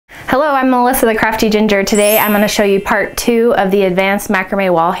Hello, I'm Melissa the Crafty Ginger. Today I'm going to show you part 2 of the advanced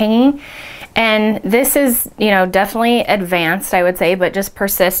macrame wall hanging. And this is, definitely advanced, I would say, but just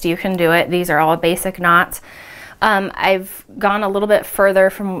persist, you can do it. These are all basic knots. I've gone a little bit further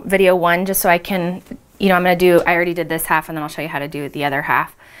from video 1 just so I can, I already did this half and then I'll show you how to do the other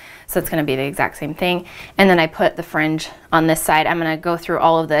half. So it's going to be the exact same thing. And then I put the fringe on this side. I'm going to go through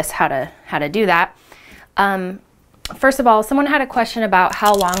all of this, how to do that. First of all, someone had a question about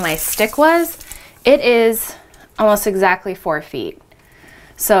how long my stick was. It is almost exactly 4 feet.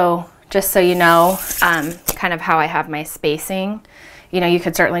 So just so you know, kind of how I have my spacing. You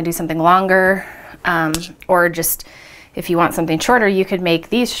could certainly do something longer, or just if you want something shorter, you could make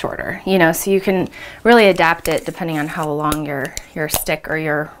these shorter, so you can really adapt it depending on how long your stick or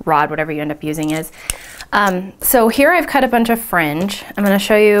your rod, whatever you end up using is. So here I've cut a bunch of fringe. I'm going to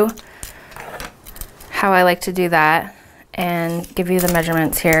show you how I like to do that and give you the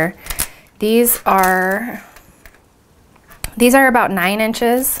measurements here. These are about 9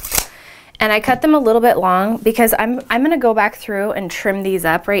 inches, and I cut them a little bit long because I'm going to go back through and trim these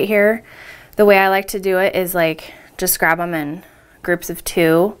up right here. The way I like to do it is like just grab them in groups of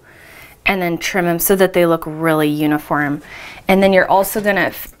 2 and then trim them so that they look really uniform. And then you're also gonna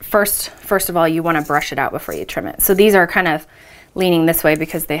first of all, you want to brush it out before you trim it. So these are kind of leaning this way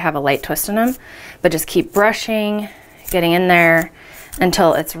because they have a light twist in them, but just keep brushing, getting in there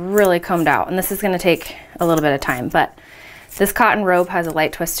until it's really combed out. And this is going to take a little bit of time, but this cotton rope has a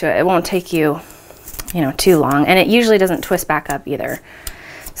light twist to it. It won't take you, too long, and it usually doesn't twist back up either.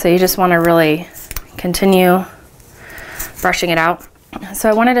 So you just want to really continue brushing it out. So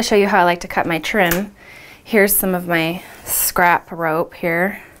I wanted to show you how I like to cut my trim. Here's some of my scrap rope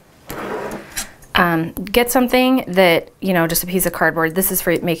here. Get something that, just a piece of cardboard. This is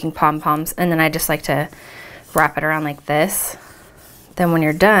for making pom-poms, and then I just like to wrap it around like this. Then when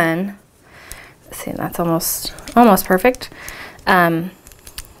you're done, see, that's almost perfect.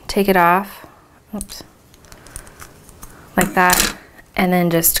 Take it off, oops, like that, and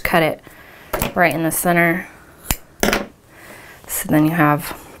then just cut it right in the center. So then you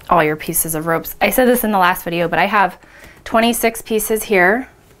have all your pieces of ropes. I said this in the last video, but I have 26 pieces here.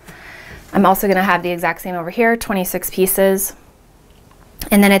 I'm also going to have the exact same over here, 26 pieces.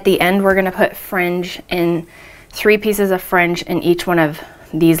 And then at the end, we're going to put fringe in, 3 pieces of fringe in each one of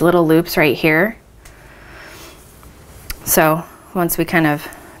these little loops right here. So once we kind of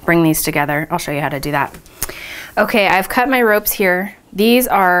bring these together, I'll show you how to do that. Okay, I've cut my ropes here. These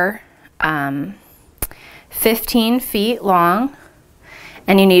are 15 feet long,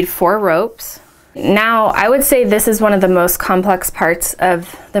 and you need 4 ropes. Now, I would say this is one of the most complex parts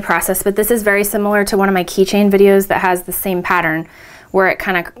of the process, but this is very similar to one of my keychain videos that has the same pattern where it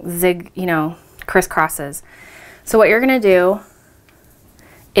kind of crisscrosses. So what you're going to do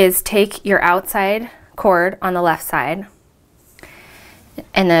is take your outside cord on the left side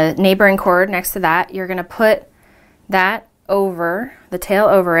and the neighboring cord next to that. You're going to put that over, the tail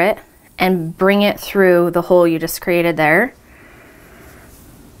over it, and bring it through the hole you just created there.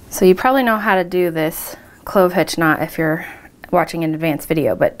 So you probably know how to do this clove hitch knot if you're watching an advanced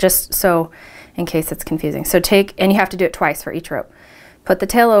video, but just so in case it's confusing. So and you have to do it twice for each rope. Put the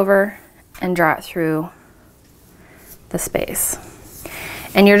tail over and draw it through the space.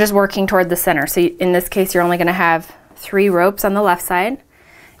 And you're just working toward the center. So in this case, you're only going to have 3 ropes on the left side.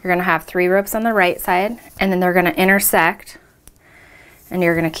 You're going to have 3 ropes on the right side, and then they're going to intersect, and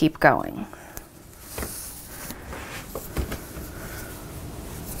you're going to keep going.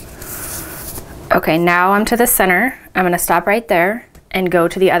 Okay, now I'm to the center. I'm going to stop right there and go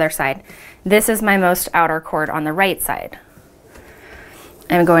to the other side. This is my most outer cord on the right side.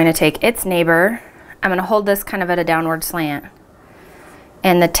 I'm going to take its neighbor. I'm going to hold this kind of at a downward slant.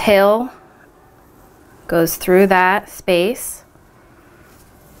 And the tail goes through that space.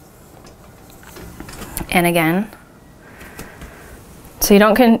 And again. So you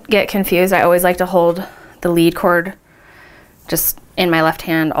don't get confused. I always like to hold the lead cord just in my left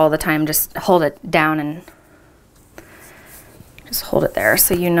hand all the time. Just hold it down and just hold it there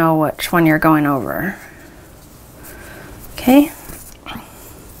so you know which one you're going over. Okay.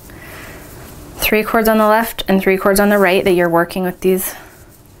 3 cords on the left and 3 cords on the right that you're working with these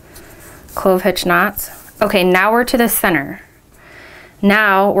clove hitch knots. Okay, now we're to the center.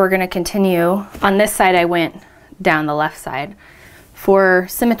 Now we're going to continue. On this side I went down the left side. For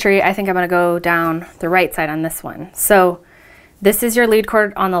symmetry, I think I'm going to go down the right side on this one. So this is your lead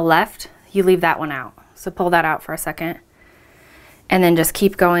cord on the left. You leave that one out. So pull that out for a second. And then just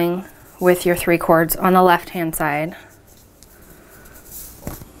keep going with your 3 cords on the left hand side.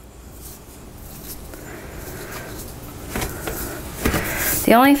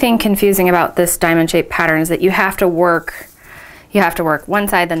 The only thing confusing about this diamond shaped pattern is that you have to work one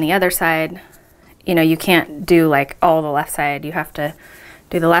side then the other side. You know, you can't do like all the left side. You have to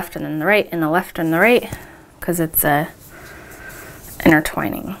do the left and then the right and the left and the right because it's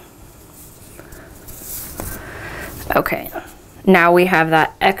intertwining. Okay, now we have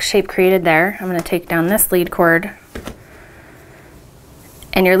that X shape created there. I'm going to take down this lead cord,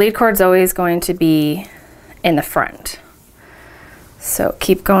 and your lead cord is always going to be in the front. So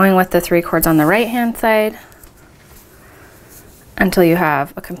keep going with the 3 cords on the right hand side until you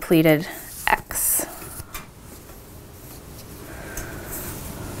have a completed X.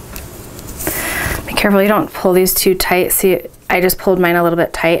 Be careful you don't pull these too tight. See, I just pulled mine a little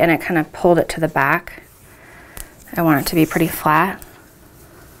bit tight and it kind of pulled it to the back. I want it to be pretty flat.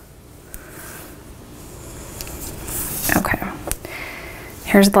 Okay,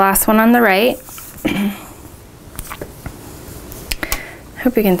 here's the last one on the right.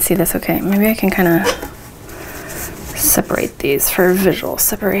 Hope you can see this okay. Maybe I can kind of separate these for visual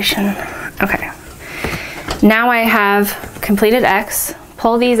separation. Okay, now I have completed X.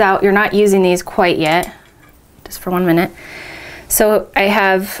 Pull these out. You're not using these quite yet, just for 1 minute. So I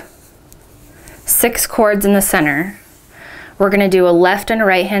have 6 cords in the center. We're going to do a left and a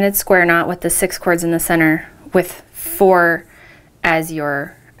right-handed square knot with the 6 cords in the center with 4 as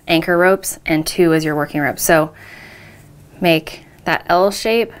your anchor ropes and 2 as your working ropes. So make that L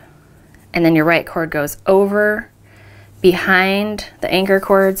shape, and then your right cord goes over, behind the anchor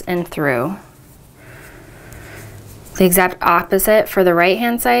cords, and through. The exact opposite for the right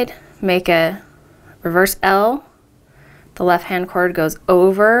hand side. Make a reverse L. The left hand cord goes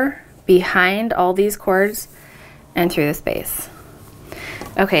over, behind all these cords, and through the space.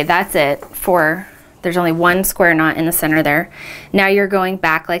 Okay, that's it for, there's only 1 square knot in the center there. Now you're going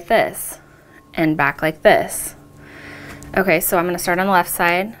back like this, and back like this. Okay, so I'm going to start on the left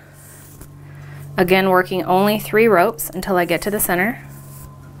side. Again, working only 3 ropes until I get to the center.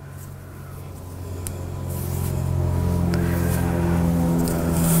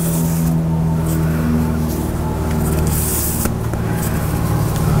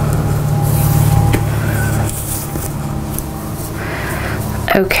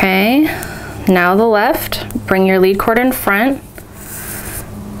 Okay, now the left. Bring your lead cord in front.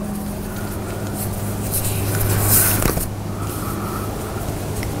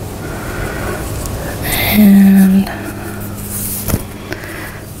 And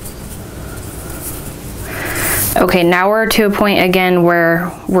okay, now we're to a point again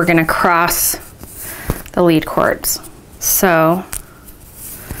where we're going to cross the lead cords. So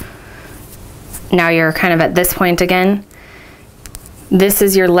now you're kind of at this point again. This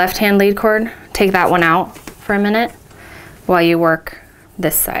is your left hand lead cord. Take that one out for a minute while you work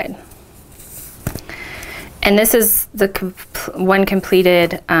this side. And this is the one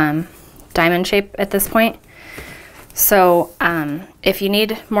completed diamond shape at this point. So if you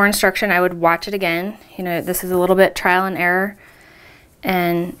need more instruction, I would watch it again. You know, this is a little bit trial and error,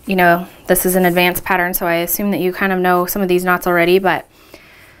 and you know, this is an advanced pattern, so I assume that you kind of know some of these knots already, but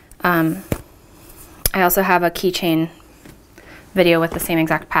I also have a keychain video with the same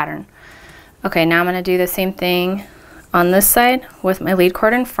exact pattern. Okay, now I'm going to do the same thing on this side with my lead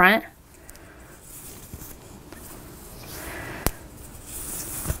cord in front.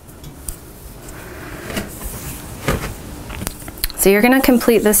 So you're going to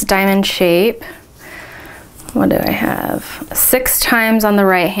complete this diamond shape. What do I have? 6 times on the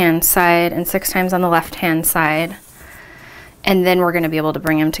right hand side and 6 times on the left hand side. And then we're going to be able to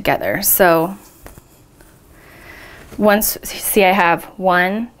bring them together. So once, see, I have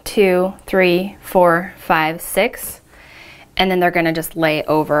 1, 2, 3, 4, 5, 6. And then they're going to just lay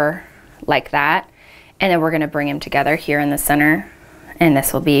over like that. And then we're going to bring them together here in the center. And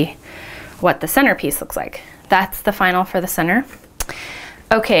this will be what the centerpiece looks like. That's the final for the center.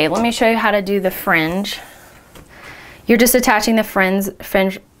 Okay, let me show you how to do the fringe. You're just attaching the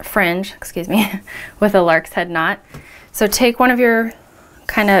fringe, excuse me, with a lark's head knot. So take one of your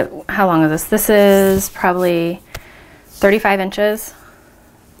kind of, how long is this? This is probably 35 inches.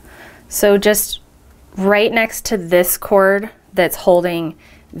 So just right next to this cord that's holding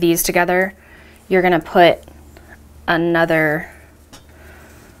these together, you're gonna put another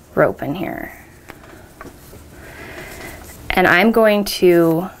rope in here. And I'm going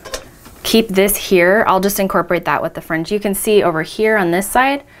to keep this here. I'll just incorporate that with the fringe. You can see over here on this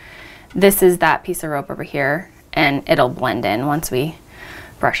side, this is that piece of rope over here, and it'll blend in once we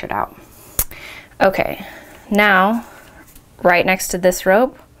brush it out. Okay, now right next to this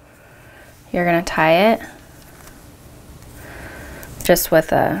rope, you're gonna tie it just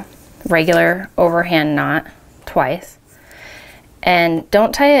with a regular overhand knot twice. And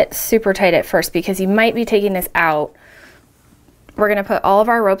don't tie it super tight at first because you might be taking this out. We're gonna put all of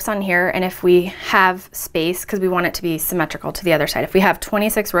our ropes on here, and if we have space, because we want it to be symmetrical to the other side, if we have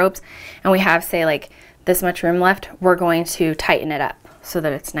 26 ropes and we have, say, like this much room left, we're going to tighten it up so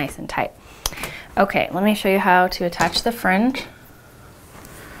that it's nice and tight. Okay, let me show you how to attach the fringe.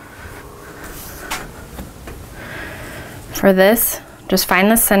 For this, just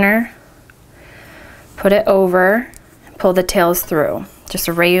find the center, put it over, pull the tails through. Just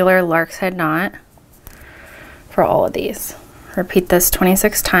a regular lark's head knot for all of these. Repeat this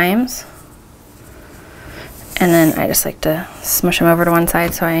 26 times. And then I just like to smush them over to one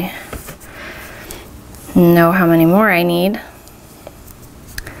side so I know how many more I need.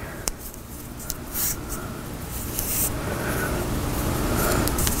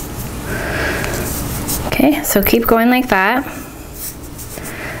 Okay, so keep going like that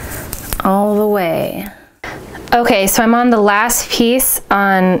all the way. Okay, so I'm on the last piece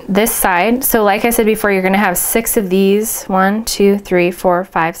on this side. So like I said before, you're gonna have 6 of these, 1, 2, 3, 4,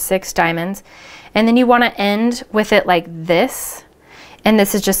 5, 6 diamonds. And then you wanna end with it like this. And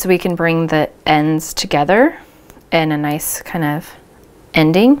this is just so we can bring the ends together in a nice kind of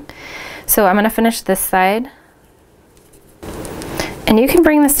ending. So I'm gonna finish this side. And you can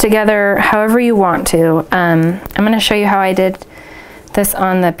bring this together however you want to. I'm gonna show you how I did this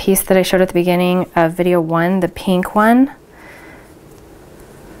on the piece that I showed at the beginning of video 1, the pink one.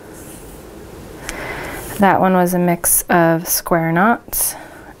 That one was a mix of square knots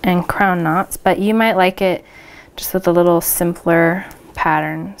and crown knots, but you might like it just with a little simpler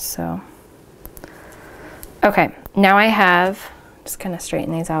pattern. So, okay, now I have, just kind of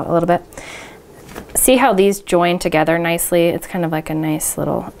straighten these out a little bit. See how these join together nicely? It's kind of like a nice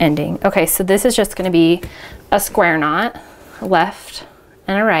little ending. Okay, so this is just gonna be a square knot, left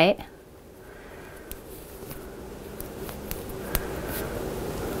and a right.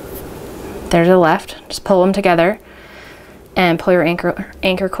 There's a left, just pull them together and pull your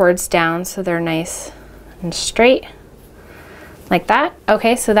anchor cords down so they're nice and straight, like that.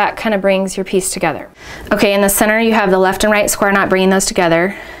 Okay, so that kind of brings your piece together. Okay, in the center you have the left and right square knot, bringing those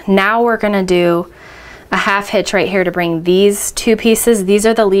together. Now we're gonna do a half hitch right here to bring these 2 pieces. These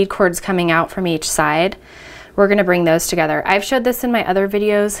are the lead cords coming out from each side. We're gonna bring those together. I've showed this in my other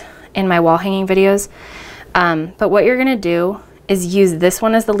videos, in my wall hanging videos, but what you're gonna do is use this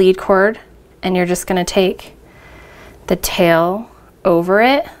one as the lead cord, and you're just gonna take the tail over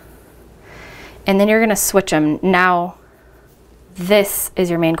it, and then you're gonna switch them. Now, this is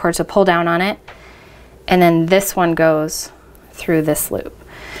your main cord, so pull down on it, and then this one goes through this loop.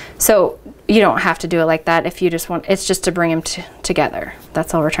 So you don't have to do it like that if you just want, it's just to bring them together.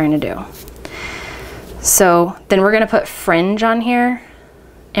 That's all we're trying to do. So then we're gonna put fringe on here,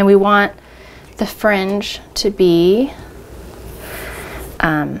 and we want the fringe to be,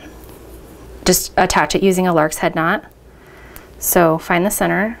 just attach it using a lark's head knot. So find the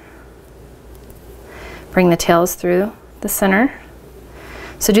center, bring the tails through the center.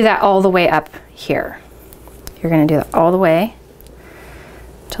 So do that all the way up here. You're gonna do that all the way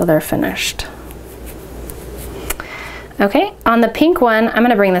till they're finished. Okay, on the pink one, I'm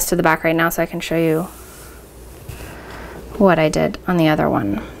gonna bring this to the back right now so I can show you what I did on the other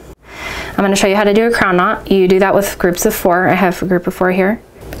one. I'm gonna show you how to do a crown knot. You do that with groups of 4. I have a group of 4 here.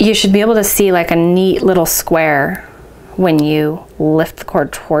 You should be able to see like a neat little square when you lift the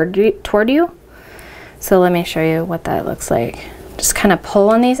cord toward you. So let me show you what that looks like. Just kind of pull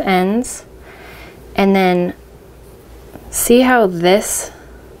on these ends, and then see how this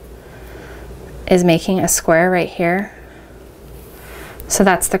is making a square right here? So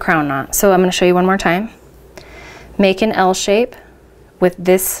that's the crown knot. So I'm gonna show you one more time. Make an L shape with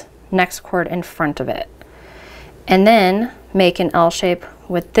this next cord in front of it. And then make an L shape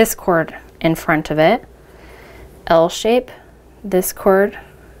with this cord in front of it. L shape, this cord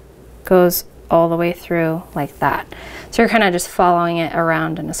goes all the way through like that. So you're kind of just following it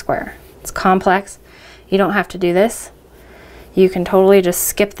around in a square. It's complex. You don't have to do this. You can totally just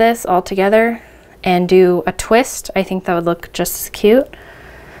skip this altogether and do a twist. I think that would look just as cute,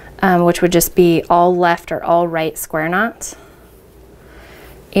 which would just be all left or all right square knots.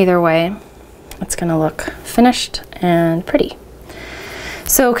 Either way, it's gonna look finished and pretty.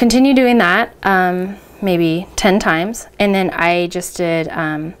 So continue doing that maybe 10 times, and then I just did,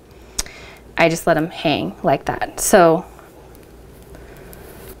 I just let them hang like that. So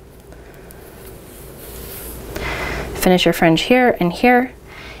finish your fringe here and here,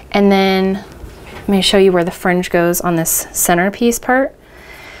 and then let me show you where the fringe goes on this centerpiece part.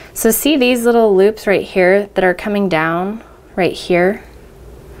 So see these little loops right here that are coming down right here?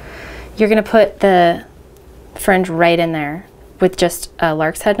 You're gonna put the fringe right in there, with just a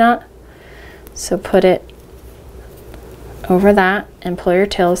lark's head knot. So put it over that and pull your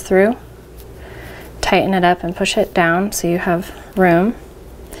tails through. Tighten it up and push it down so you have room.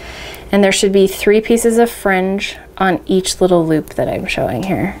 And there should be 3 pieces of fringe on each little loop that I'm showing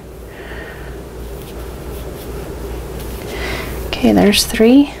here. Okay, there's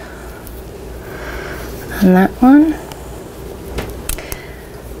 3 on that one.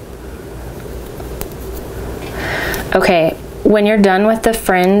 Okay, when you're done with the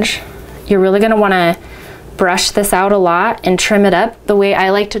fringe, you're really going to want to brush this out a lot and trim it up. The way I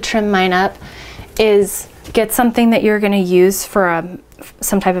like to trim mine up is get something that you're going to use for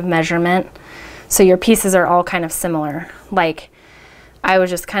some type of measurement, so your pieces are all kind of similar. Like I was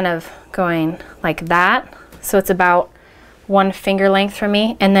just kind of going like that, so it's about 1 finger length for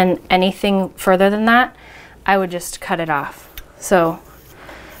me, and then anything further than that I would just cut it off. So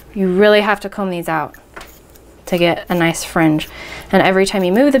you really have to comb these out to get a nice fringe, and every time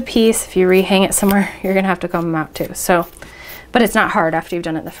you move the piece, if you rehang it somewhere, you're gonna have to comb them out too. So, but it's not hard after you've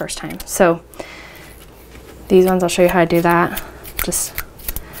done it the first time. So these ones, I'll show you how to do that. Just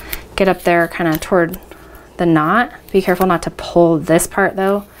get up there kind of toward the knot. Be careful not to pull this part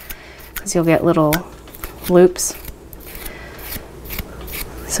though, because you'll get little loops.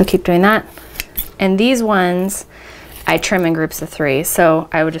 So keep doing that. And these ones I trim in groups of 3. So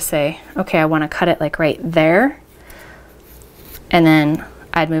I would just say, okay, I want to cut it like right there, and then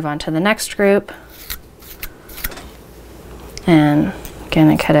I'd move on to the next group, and again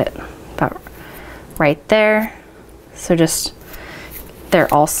I cut it about right there. So just,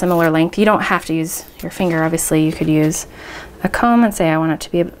 they're all similar length. You don't have to use your finger, obviously. You could use a comb and say I want it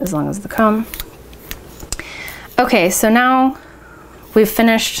to be as long as the comb. Okay, so now we've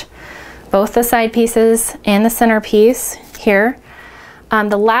finished both the side pieces and the center piece here.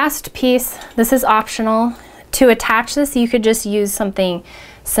 The last piece, this is optional. To attach this, you could just use something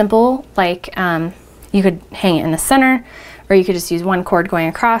simple, like you could hang it in the center, or you could just use 1 cord going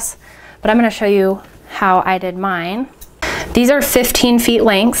across. But I'm going to show you how I did mine. These are 15 feet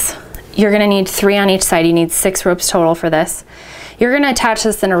lengths. You're going to need 3 on each side. You need 6 ropes total for this. You're going to attach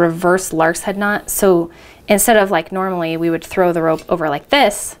this in a reverse lark's head knot. So instead of like normally we would throw the rope over like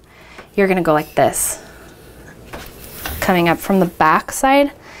this, you're going to go like this, coming up from the back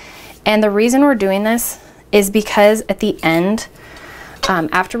side. And the reason we're doing this is because at the end,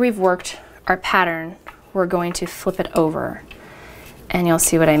 after we've worked our pattern, we're going to flip it over, and you'll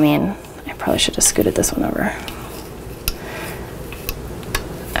see what I mean. I probably should have scooted this one over.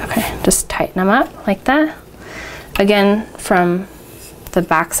 Okay, just tighten them up like that. Again, from the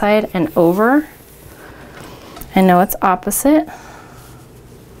back side and over. I know it's opposite.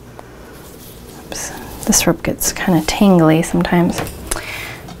 Oops. This rope gets kind of tangly sometimes.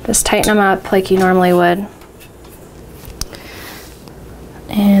 Just tighten them up like you normally would.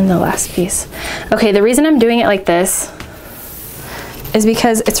 And the last piece. Okay, the reason I'm doing it like this is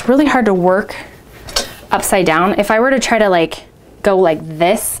because it's really hard to work upside down. If I were to try to like go like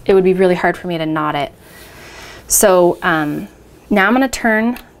this, it would be really hard for me to knot it. So now I'm gonna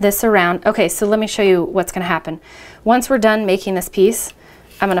turn this around. Okay, so let me show you what's gonna happen. Once we're done making this piece,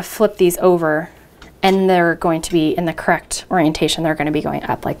 I'm gonna flip these over, and they're going to be in the correct orientation. They're gonna be going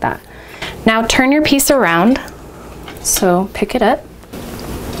up like that. Now turn your piece around. So pick it up.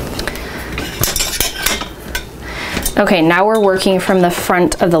 Okay, now we're working from the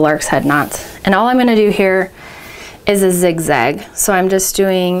front of the lark's head knot. And all I'm gonna do here is a zigzag. So I'm just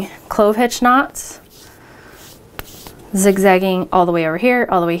doing clove hitch knots, zigzagging all the way over here,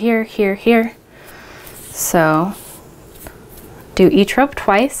 all the way here, here, here. So do each rope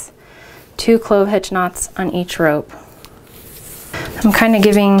twice, 2 clove hitch knots on each rope. I'm kind of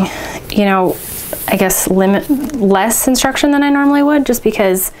giving, you know, I guess less instruction than I normally would, just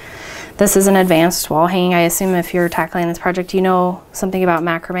because this is an advanced wall hanging. I assume if you're tackling this project, you know something about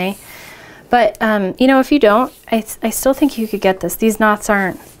macrame. But, you know, if you don't, I still think you could get this. These knots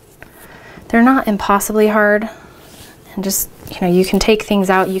they're not impossibly hard. And just, you know, you can take things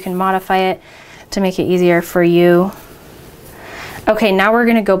out, you can modify it to make it easier for you. Okay, now we're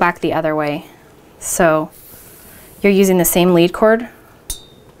gonna go back the other way. So you're using the same lead cord.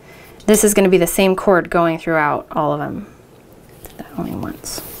 This is gonna be the same cord going throughout all of them. Did that only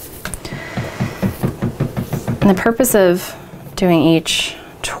once. And the purpose of doing each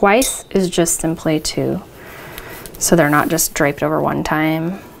twice is just simply so they're not just draped over one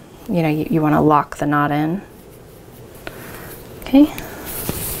time. You know, you want to lock the knot in. Okay.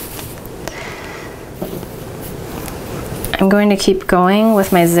 I'm going to keep going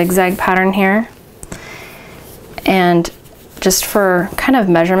with my zigzag pattern here. And just for kind of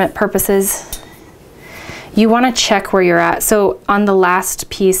measurement purposes, you want to check where you're at. So on the last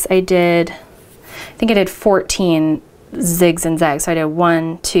piece I think I did 14 zigs and zags. So I did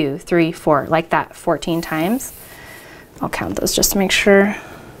 1, 2, 3, 4, like that 14 times. I'll count those just to make sure.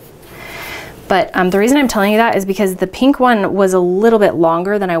 But the reason I'm telling you that is because the pink one was a little bit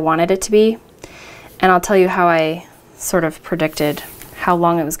longer than I wanted it to be. And I'll tell you how I sort of predicted how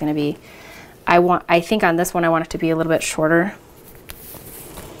long it was going to be. I think on this one I want it to be a little bit shorter.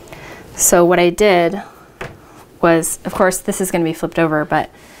 So what I did was, of course this is going to be flipped over, but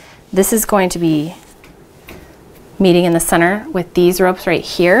this is going to be meeting in the center with these ropes right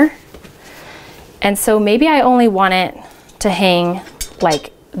here. And so maybe I only want it to hang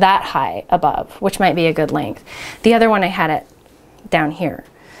like that high above, which might be a good length. The other one I had it down here.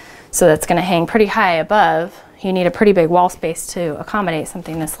 So that's going to hang pretty high above. You need a pretty big wall space to accommodate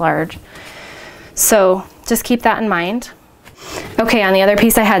something this large. So just keep that in mind. Okay, on the other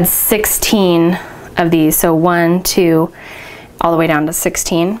piece I had 16 of these. So 1, 2, all the way down to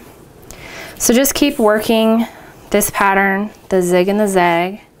 16. So just keep working this pattern, the zig and the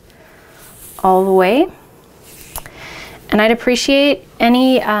zag, all the way. And I'd appreciate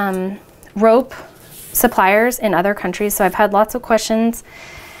any rope suppliers in other countries. So I've had lots of questions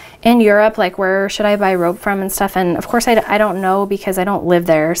in Europe, like where should I buy rope from and stuff. And of course I don't know because I don't live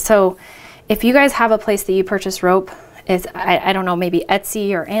there. So if you guys have a place that you purchase rope, I don't know, maybe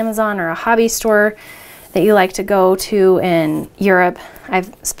Etsy or Amazon or a hobby store that you like to go to in Europe.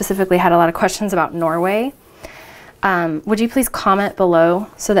 I've specifically had a lot of questions about Norway. Would you please comment below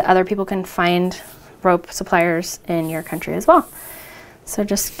so that other people can find rope suppliers in your country as well? So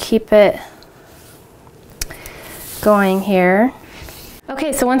just keep it going here.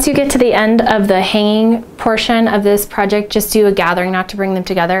 Okay, so once you get to the end of the hanging portion of this project, just do a gathering knot to bring them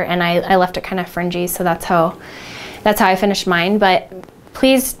together, and I left it kind of fringy, so that's how I finished mine. But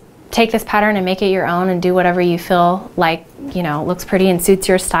please take this pattern and make it your own and do whatever you feel like, you know, looks pretty and suits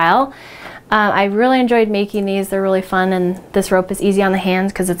your style. I really enjoyed making these. They're really fun, and this rope is easy on the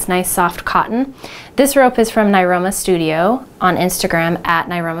hands because it's nice soft cotton. This rope is from Nyroma Studio on Instagram at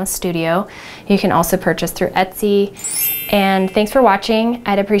Nyroma Studio. You can also purchase through Etsy. And thanks for watching.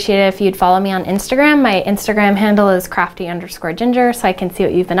 I'd appreciate it if you'd follow me on Instagram. My Instagram handle is crafty_ginger, so I can see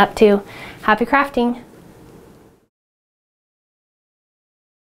what you've been up to. Happy crafting!